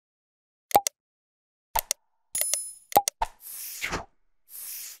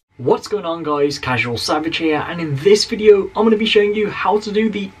What's going on guys, CasualSavage here, and in this video I'm going to be showing you how to do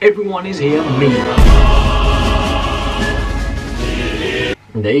the everyone is here meme.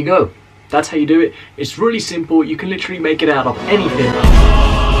 And there you go, that's how you do it. It's really simple, you can literally make it out of anything.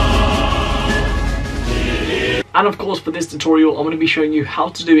 And of course for this tutorial I'm going to be showing you how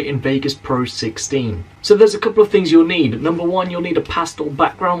to do it in Vegas Pro 16. So there's a couple of things you'll need. Number one, you'll need a pastel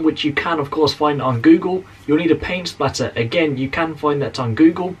background, which you can of course find on Google. You'll need a paint splatter, again you can find that on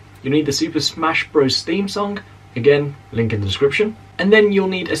Google. You'll need the Super Smash Bros theme song, again link in the description. And then you'll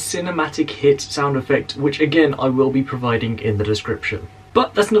need a cinematic hit sound effect, which again I will be providing in the description.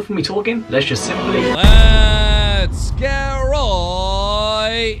 But that's enough of me talking, let's just simply... let's get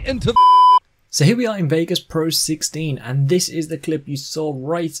right into So here we are in Vegas Pro 16, and this is the clip you saw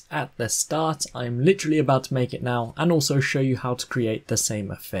right at the start. I'm literally about to make it now and also show you how to create the same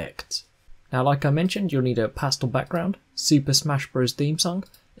effect. Now like I mentioned, you'll need a pastel background, Super Smash Bros theme song,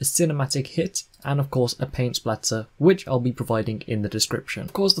 a cinematic hit, and of course a paint splatter, which I'll be providing in the description.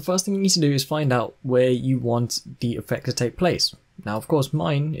 Of course the first thing you need to do is find out where you want the effect to take place. Now of course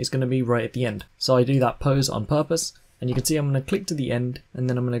mine is going to be right at the end, so I do that pose on purpose. And you can see I'm going to click to the end, and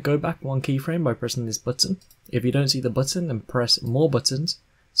then I'm going to go back one keyframe by pressing this button. If you don't see the button, then press more buttons,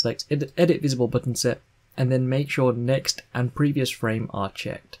 select edit visible button set, and then make sure next and previous frame are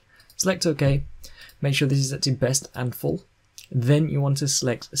checked. Select OK, make sure this is set to best and full. Then you want to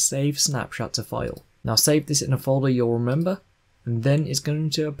select save snapshot to file. Now save this in a folder you'll remember, and then it's going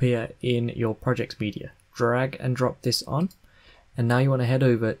to appear in your project media. Drag and drop this on, and now you want to head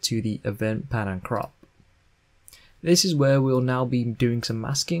over to the event pan and crop. This is where we'll now be doing some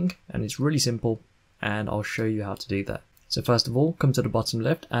masking, and it's really simple, and I'll show you how to do that. So first of all, come to the bottom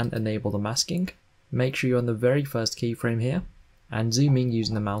left and enable the masking. Make sure you're on the very first keyframe here, and zoom in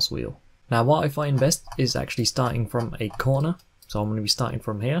using the mouse wheel. Now what I find best is actually starting from a corner, so I'm going to be starting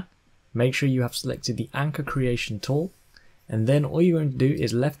from here. Make sure you have selected the anchor creation tool, and then all you're going to do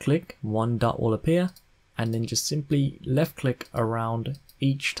is left click, one dot will appear, and then just simply left click around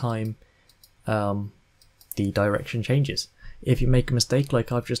each time the direction changes. If you make a mistake like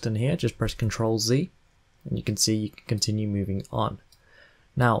I've just done here, just press Ctrl Z, and you can see you can continue moving on.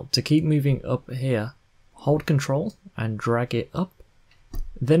 Now to keep moving up here, hold Ctrl and drag it up.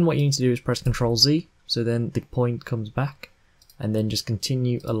 Then what you need to do is press Ctrl Z, so then the point comes back, and then just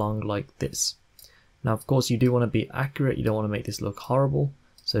continue along like this. Now of course you do want to be accurate, you don't want to make this look horrible,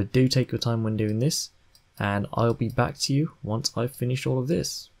 so do take your time when doing this, and I'll be back to you once I've finished all of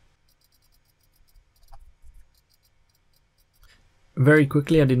this. Very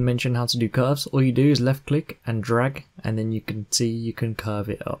quickly, I didn't mention how to do curves. All you do is left click and drag, and then you can see you can curve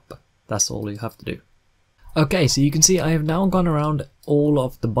it up. That's all you have to do. Okay, so you can see I have now gone around all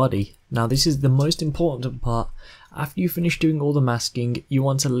of the body. Now this is the most important part. After you finish doing all the masking, you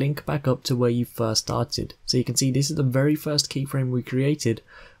want to link back up to where you first started. So you can see this is the very first keyframe we created.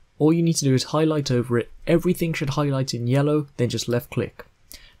 All you need to do is highlight over it. Everything should highlight in yellow, then just left click.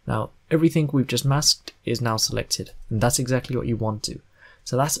 Now everything we've just masked is now selected, and that's exactly what you want to.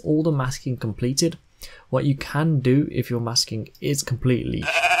 So that's all the masking completed. What you can do if your masking is completely,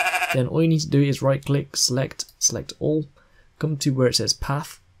 then all you need to do is right click, select all, come to where it says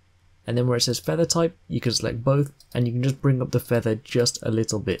path, and then where it says feather type, you can select both, and you can just bring up the feather just a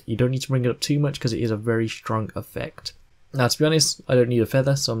little bit. You don't need to bring it up too much because it is a very strong effect. Now to be honest, I don't need a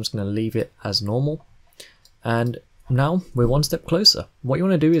feather, so I'm just going to leave it as normal. And now we're one step closer. What you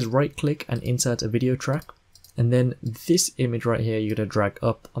want to do is right click and insert a video track, and then this image right here you're going to drag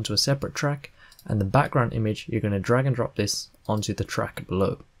up onto a separate track, and the background image you're going to drag and drop this onto the track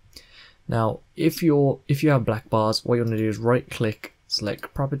below. Now if you have black bars, what you want to do is right click,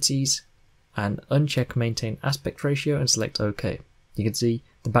 select properties, and uncheck maintain aspect ratio and select OK. You can see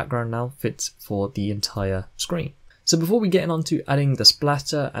the background now fits for the entire screen. So before we get on to adding the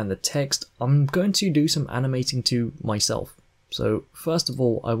splatter and the text, I'm going to do some animating to myself. So first of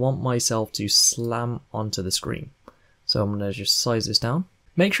all, I want myself to slam onto the screen. So I'm going to just size this down.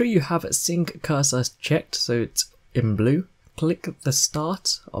 Make sure you have sync cursor checked so it's in blue. Click the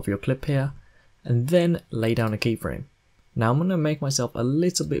start of your clip here, and then lay down a keyframe. Now I'm going to make myself a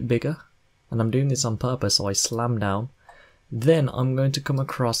little bit bigger, and I'm doing this on purpose, so I slam down. Then I'm going to come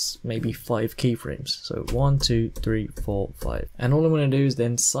across maybe 5 keyframes. So 1, 2, 3, 4, 5. And all I'm going to do is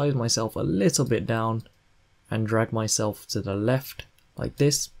then size myself a little bit down and drag myself to the left like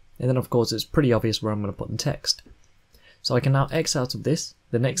this. And then of course it's pretty obvious where I'm going to put the text. So I can now X out of this.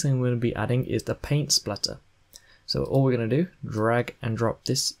 The next thing we're going to be adding is the paint splatter. So all we're going to do, drag and drop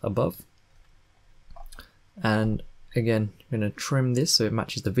this above. And again, I'm going to trim this so it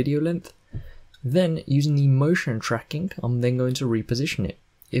matches the video length. Then using the motion tracking, I'm then going to reposition it.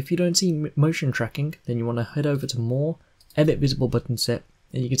 if you don't see motion tracking, then you want to head over to more, edit visible button set,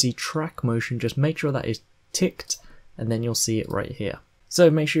 and you can see track motion. Just make sure that is ticked, and then you'll see it right here. So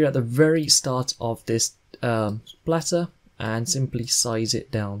make sure you're at the very start of this splatter and simply size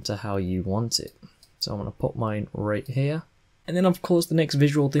it down to how you want it. So I'm going to put mine right here. And then of course the next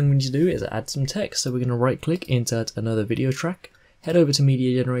visual thing we need to do is add some text. So we're going to right click, insert another video track, head over to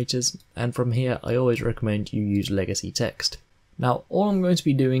media generators, and from here I always recommend you use legacy text. Now all I'm going to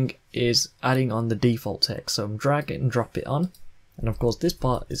be doing is adding on the default text. So I'm drag it and drop it on, and of course this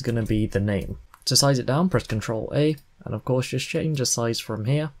part is going to be the name. To size it down, press Ctrl A, and of course just change the size from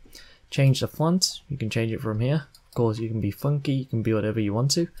here. Change the font, you can change it from here. Of course you can be funky, you can be whatever you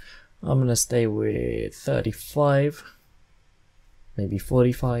want to. I'm going to stay with 35, maybe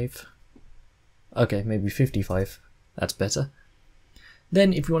 45, okay, maybe 55, that's better.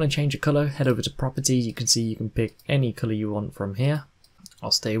 Then if you want to change the color, head over to properties. You can see you can pick any color you want from here.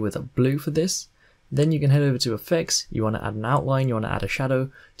 I'll stay with a blue for this. Then you can head over to effects. You want to add an outline, you want to add a shadow.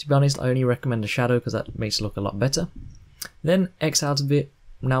 To be honest, I only recommend a shadow because that makes it look a lot better. Then X out of it.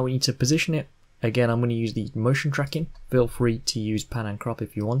 Now we need to position it. Again, I'm going to use the motion tracking. Feel free to use pan and crop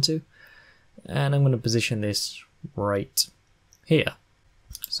if you want to. And I'm going to position this right here.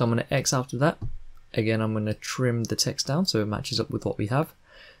 So I'm going to X out of that. Again, I'm going to trim the text down so it matches up with what we have.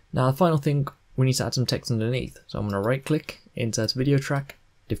 Now the final thing, we need to add some text underneath. So I'm going to right click, insert video track,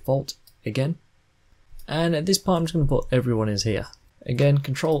 default again. And at this part I'm just going to put everyone is here. Again,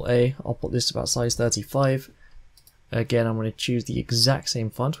 Ctrl A, I'll put this about size 35. Again, I'm going to choose the exact same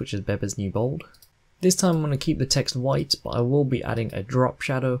font, which is Beber's New Bold. This time I'm going to keep the text white, but I will be adding a drop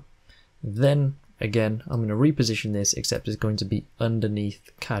shadow. Then again, I'm going to reposition this, except it's going to be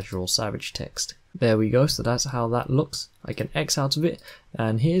underneath CasualSavage text. There we go, so that's how that looks. I can X out of it,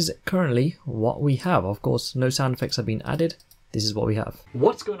 and here's currently what we have. Of course, no sound effects have been added. This is what we have.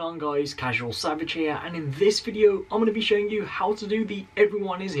 What's going on guys, CasualSavage here, and in this video I'm going to be showing you how to do the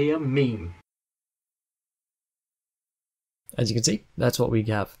everyone is here meme. As you can see, that's what we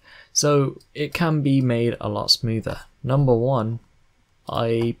have. So it can be made a lot smoother. Number one,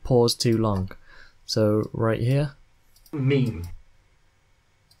 I paused too long. So right here, meme.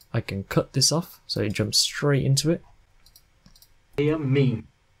 I can cut this off so it jumps straight into it. Here, meme.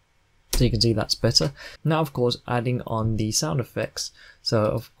 So you can see that's better. Now of course adding on the sound effects. So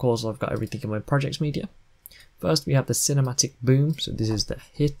of course I've got everything in my projects media. First we have the cinematic boom. So this is the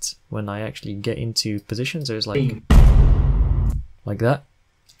hit when I actually get into position. So it's like that.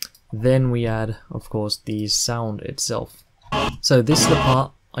 Then we add of course the sound itself. So this is the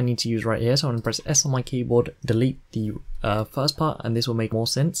part I need to use right here. So I'm going to press S on my keyboard, delete the first part, and this will make more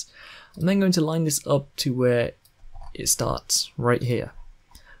sense. I'm then going to line this up to where it starts right here.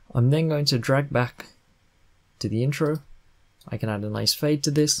 I'm then going to drag back to the intro. I can add a nice fade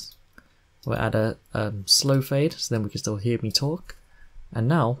to this. We'll add a slow fade so then we can still hear me talk. And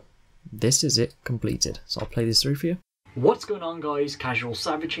now this is it completed. So I'll play this through for you. What's going on guys,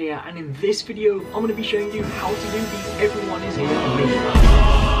 CasualSavage here, and in this video I'm going to be showing you how to do the everyone is here meme.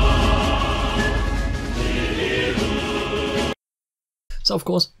 So of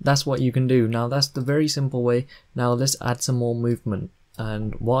course that's what you can do. Now that's the very simple way. Now let's add some more movement,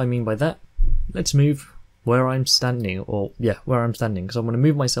 and what I mean by that, let's move where I'm standing, or yeah, where I'm standing, because I'm going to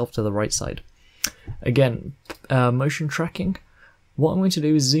move myself to the right side. Again, motion tracking, what I'm going to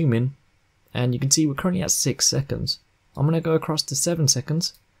do is zoom in, and you can see we're currently at 6 seconds. I'm going to go across to 7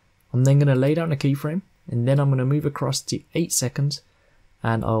 seconds. I'm then going to lay down a keyframe, and then I'm going to move across to 8 seconds,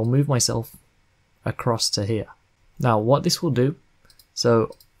 and I'll move myself across to here. Now what this will do,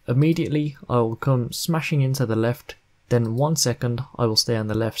 so immediately I will come smashing into the left, then 1 second I will stay on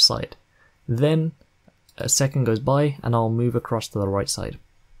the left side. Then a second goes by and I'll move across to the right side.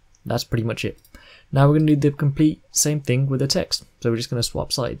 That's pretty much it. Now we're going to do the complete same thing with the text. So we're just going to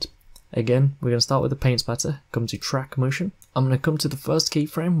swap sides. Again, we're going to start with the paint splatter, come to track motion. I'm going to come to the first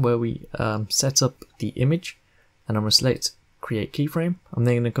keyframe where we set up the image, and I'm going to select create keyframe. I'm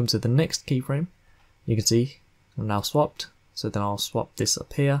then going to come to the next keyframe. You can see I'm now swapped, so then I'll swap this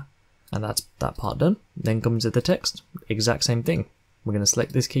up here, and that's that part done. Then come to the text, exact same thing. We're going to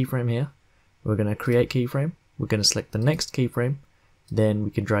select this keyframe here, we're going to create keyframe, we're going to select the next keyframe, then we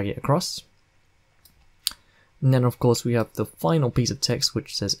can drag it across. And then of course we have the final piece of text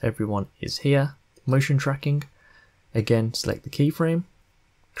which says everyone is here. Motion tracking, again select the keyframe,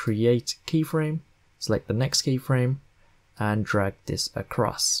 create keyframe, select the next keyframe, and drag this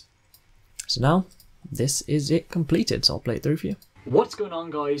across. So now this is it completed, so I'll play it through for you. What's going on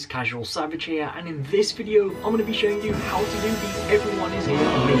guys, CasualSavage here, and in this video I'm going to be showing you how to do the everyone is here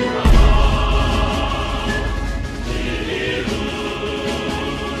meme.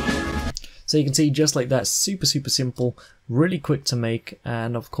 So you can see just like that, super simple, really quick to make,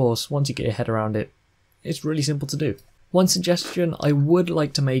 and of course once you get your head around it, it's really simple to do. One suggestion I would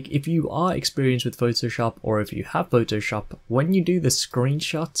like to make, if you are experienced with Photoshop or if you have Photoshop, when you do the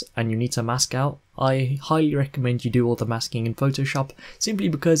screenshot and you need to mask out, I highly recommend you do all the masking in Photoshop, simply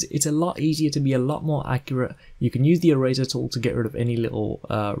because it's a lot easier to be a lot more accurate. You can use the eraser tool to get rid of any little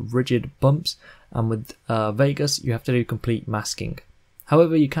rigid bumps, and with Vegas you have to do complete masking.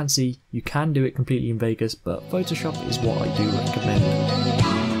 However, you can see you can do it completely in Vegas, but Photoshop is what I do recommend.